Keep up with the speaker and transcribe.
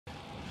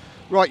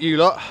Right, you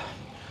lot,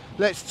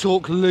 let's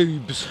talk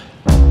lubes.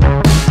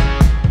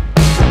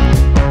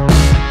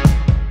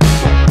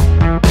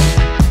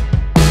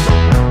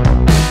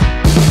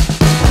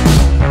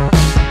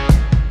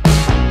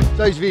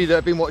 Those of you that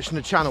have been watching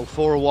the channel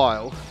for a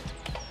while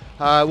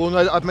will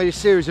know that I've made a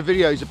series of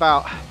videos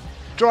about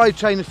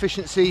drivetrain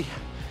efficiency.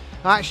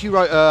 I actually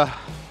wrote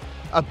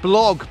a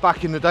blog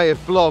back in the day of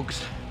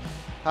blogs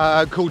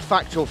called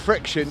Fact or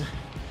Friction,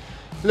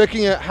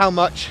 looking at how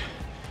much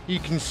you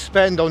can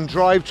spend on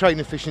drivetrain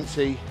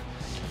efficiency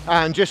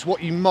and just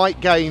what you might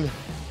gain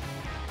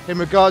in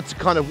regard to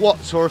kind of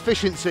watts or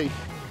efficiency.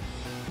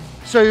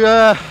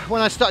 So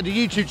when I started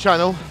the YouTube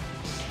channel,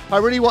 I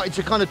really wanted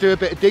to kind of do a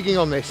bit of digging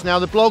on this. Now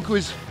the blog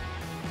was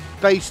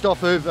based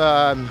off of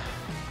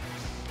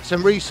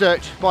some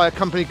research by a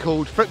company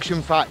called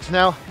Friction Facts.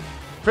 Now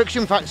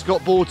Friction Facts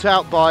got bought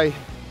out by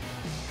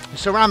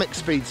Ceramic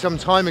Speed some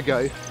time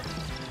ago,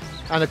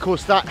 and of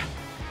course that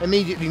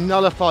immediately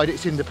nullified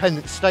its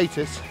independent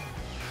status.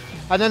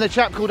 And then a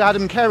chap called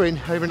Adam Kerrin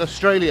over in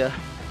Australia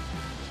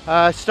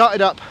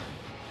started up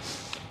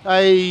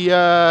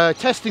a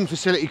testing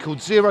facility called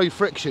Zero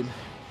Friction.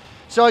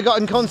 So I got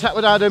in contact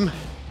with Adam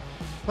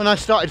when I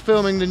started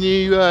filming the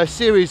new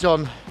series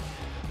on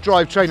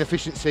drivetrain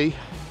efficiency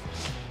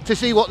to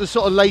see what the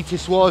sort of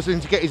latest was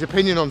and to get his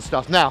opinion on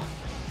stuff. Now,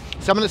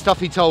 some of the stuff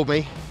he told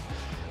me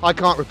I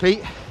can't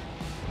repeat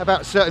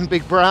about certain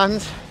big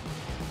brands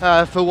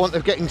for want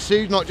of getting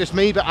sued, not just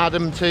me but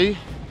Adam too.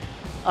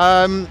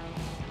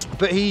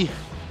 But he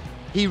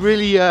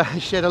really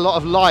shed a lot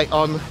of light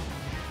on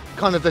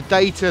kind of the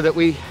data that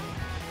we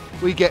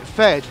get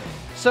fed.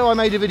 So I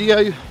made a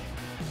video,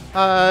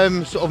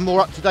 sort of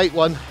more up-to-date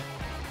one.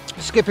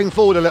 Skipping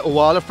forward a little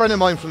while, a friend of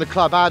mine from the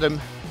club,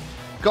 Adam,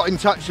 got in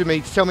touch with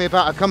me to tell me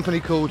about a company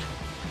called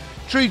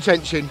Tru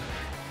Tension,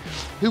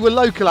 who were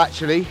local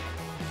actually.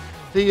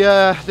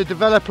 The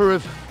developer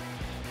of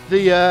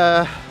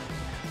the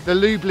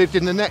lube lived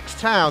in the next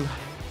town.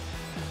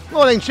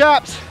 Morning,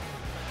 chaps.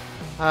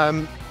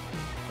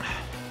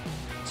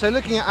 So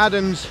looking at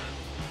Adam's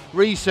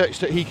research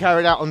that he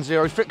carried out on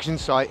Zero Friction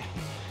site,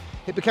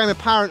 it became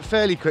apparent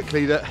fairly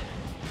quickly that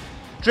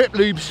drip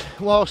lubes,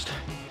 whilst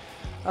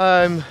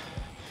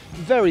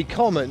very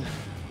common,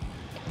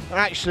 are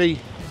actually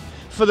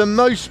for the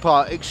most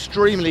part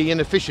extremely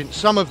inefficient.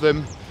 Some of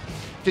them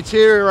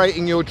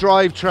deteriorating your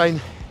drivetrain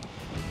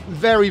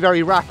very,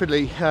 very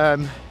rapidly,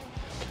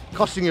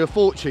 costing you a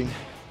fortune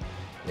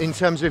in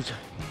terms of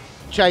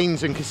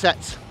chains and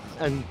cassettes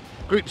and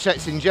group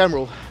sets in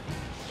general.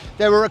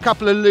 There were a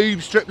couple of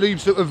lubes, strip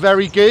lubes, that were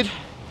very good.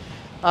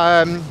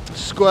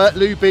 Squirt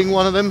lube being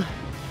one of them,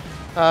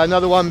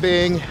 another one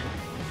being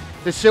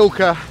the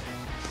Silka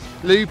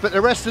lube, but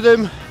the rest of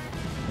them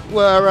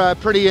were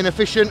pretty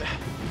inefficient,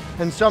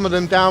 and some of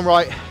them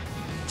downright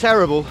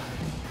terrible.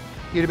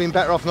 You'd have been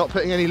better off not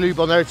putting any lube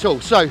on there at all.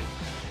 So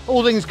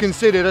all things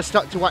considered, I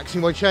stuck to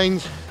waxing my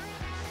chains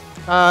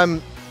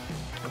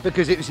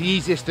because it was the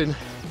easiest and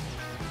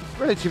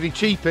relatively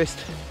cheapest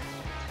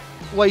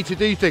way to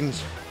do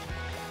things.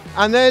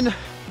 And then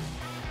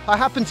I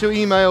happened to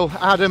email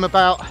Adam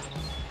about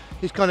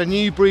this kind of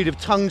new breed of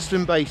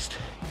tungsten based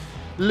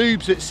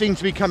lubes that seemed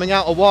to be coming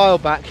out a while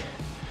back.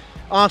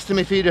 Asked him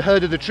if he'd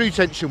heard of the Tru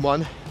Tension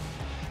one.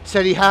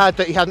 Said he had,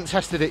 that he hadn't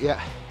tested it yet.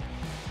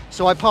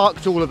 So I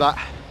parked all of that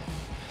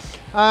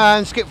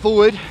and skipped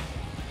forward,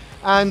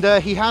 and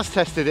he has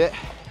tested it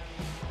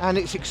and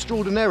it's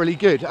extraordinarily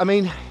good. I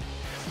mean,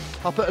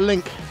 I'll put a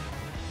link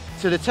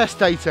to the test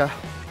data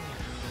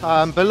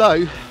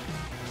below,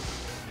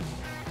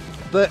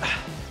 but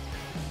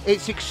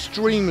it's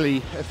extremely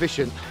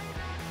efficient,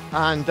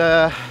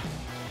 and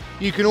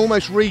you can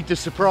almost read the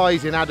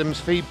surprise in Adam's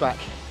feedback.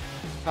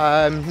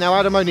 Now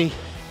Adam only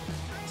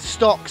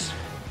stocks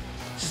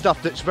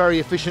stuff that's very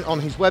efficient on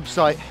his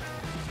website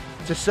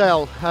to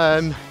sell,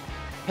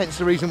 hence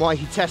the reason why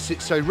he tests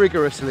it so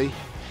rigorously,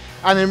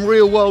 and in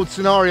real world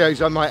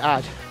scenarios, I might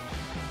add,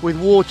 with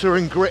water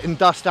and grit and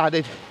dust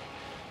added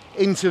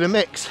into the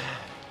mix.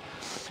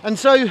 And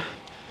so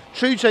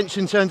Tru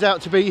Tension turns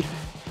out to be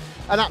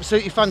an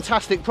absolutely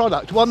fantastic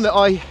product, one that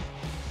I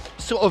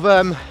sort of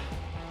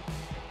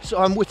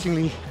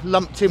unwittingly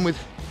lumped in with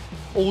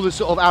all the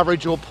sort of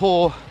average or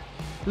poor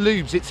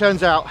lubes. It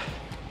turns out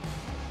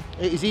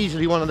it is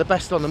easily one of the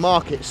best on the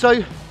market.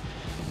 So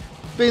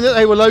being that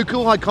they were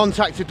local, I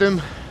contacted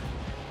them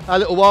a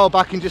little while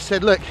back and just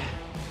said, look,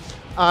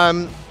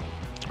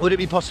 would it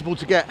be possible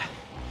to get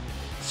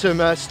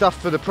some stuff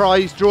for the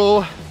prize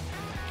draw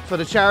for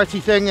the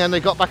charity thing? And they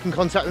got back in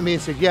contact with me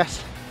and said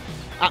yes,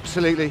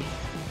 absolutely,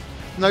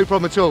 no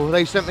problem at all.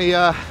 They sent me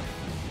a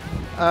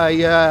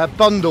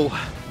bundle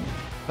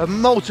of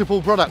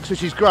multiple products,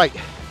 which is great,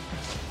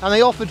 and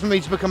they offered for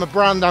me to become a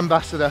brand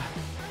ambassador.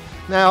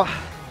 Now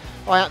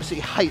I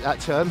absolutely hate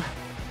that term,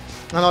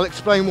 and I'll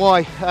explain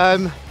why.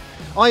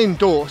 I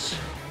endorse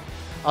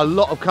a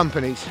lot of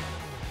companies,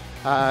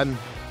 and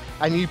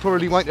you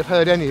probably won't have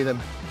heard any of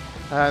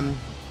them.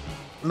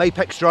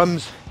 Mapex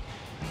drums,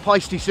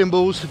 Peisty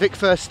cymbals, Vic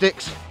First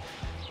sticks,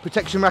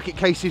 protection racket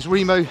cases,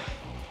 Remo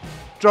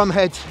drum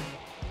heads,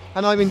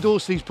 and I've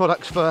endorsed these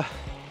products for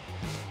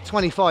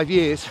 25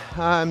 years,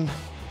 and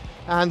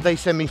they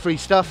send me free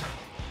stuff,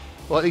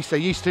 or at least they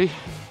used to,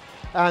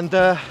 and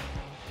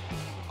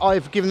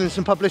I've given them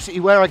some publicity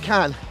where I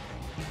can.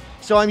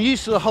 So I'm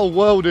used to the whole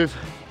world of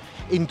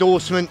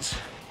endorsements,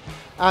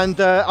 and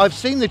I've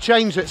seen the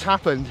change that's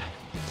happened.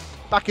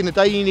 Back in the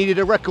day, you needed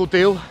a record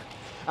deal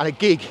and a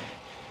gig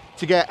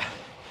to get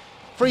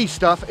free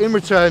stuff in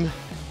return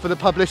for the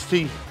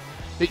publicity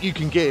that you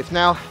can give.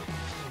 Now,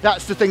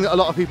 that's the thing that a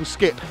lot of people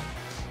skip.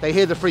 They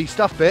hear the free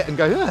stuff bit and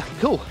go, yeah,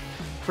 cool,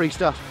 free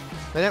stuff.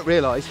 They don't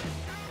realise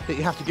that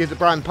you have to give the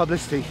brand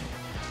publicity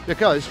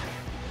because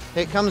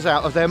it comes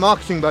out of their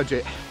marketing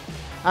budget.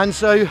 And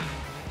so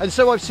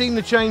I've seen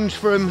the change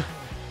from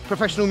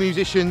professional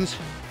musicians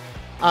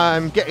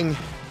getting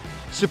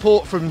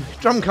support from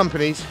drum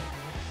companies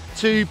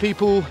to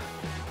people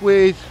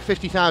with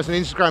 50,000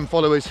 Instagram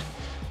followers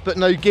but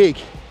no gig.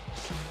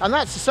 And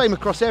that's the same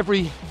across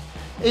every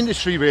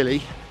industry,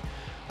 really.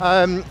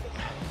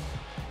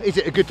 Is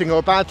it a good thing or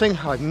a bad thing?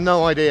 I have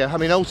no idea. I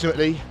mean,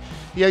 ultimately,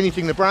 the only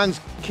thing the brands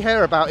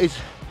care about is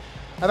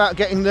about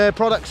getting their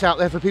products out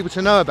there for people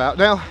to know about.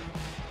 Now,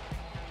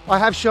 I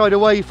have shied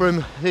away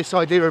from this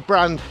idea of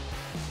brand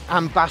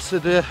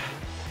ambassador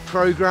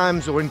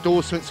programs or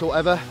endorsements or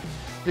whatever,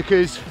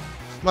 because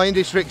my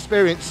industry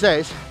experience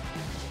says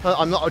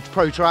I'm not a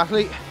pro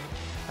triathlete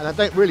and I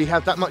don't really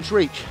have that much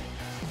reach.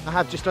 I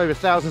have just over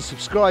 1,000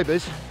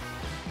 subscribers.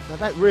 I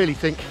don't really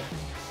think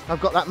I've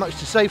got that much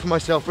to say for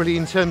myself really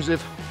in terms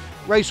of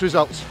race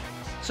results,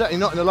 certainly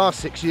not in the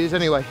last 6 years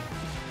anyway.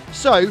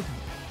 So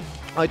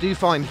I do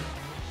find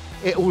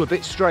it all a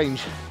bit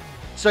strange.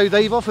 So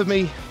they've offered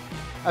me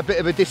a bit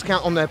of a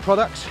discount on their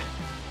products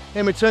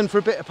in return for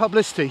a bit of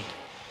publicity.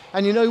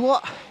 And you know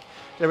what?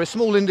 They're a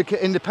small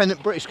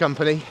independent British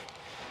company.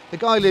 The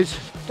guy lives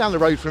down the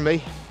road from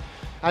me,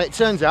 and it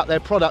turns out their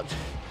product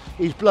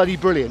is bloody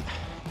brilliant.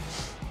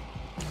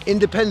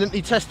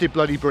 Independently tested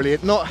bloody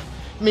brilliant, not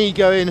me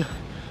going,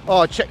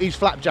 oh, check these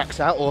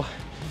flapjacks out, or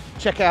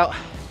check out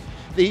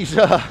these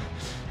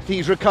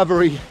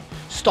recovery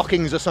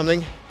stockings or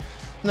something.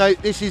 No,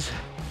 this is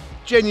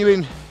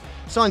genuine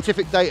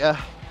scientific data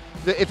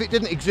that if it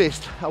didn't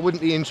exist, I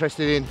wouldn't be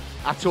interested in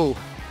at all.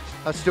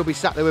 I'd still be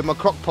sat there with my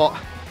crock pot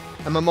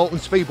and my molten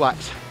speed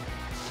wax.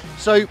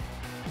 So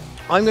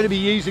I'm going to be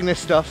using this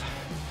stuff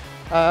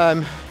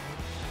and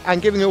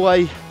giving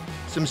away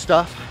some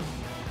stuff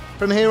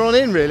from here on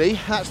in, really.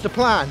 That's the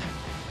plan,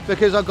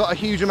 because I've got a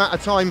huge amount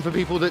of time for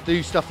people that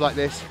do stuff like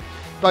this.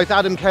 Both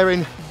Adam,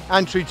 Kerrin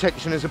and Tru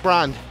Tension as a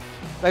brand.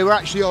 They were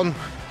actually on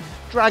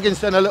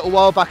Dragon's Den a little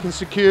while back and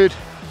secured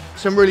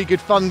some really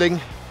good funding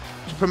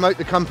to promote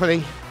the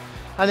company.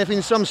 And if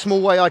in some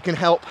small way I can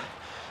help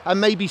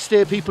and maybe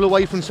steer people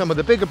away from some of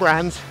the bigger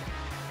brands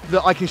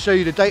that I can show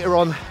you the data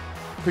on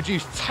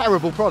produce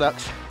terrible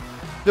products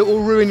that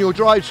will ruin your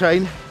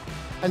drivetrain,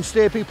 and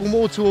steer people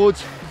more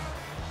towards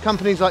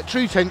companies like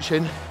Tru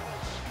Tension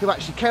who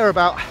actually care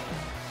about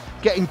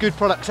getting good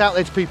products out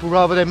there to people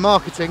rather than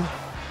marketing,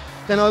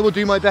 then I will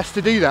do my best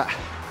to do that.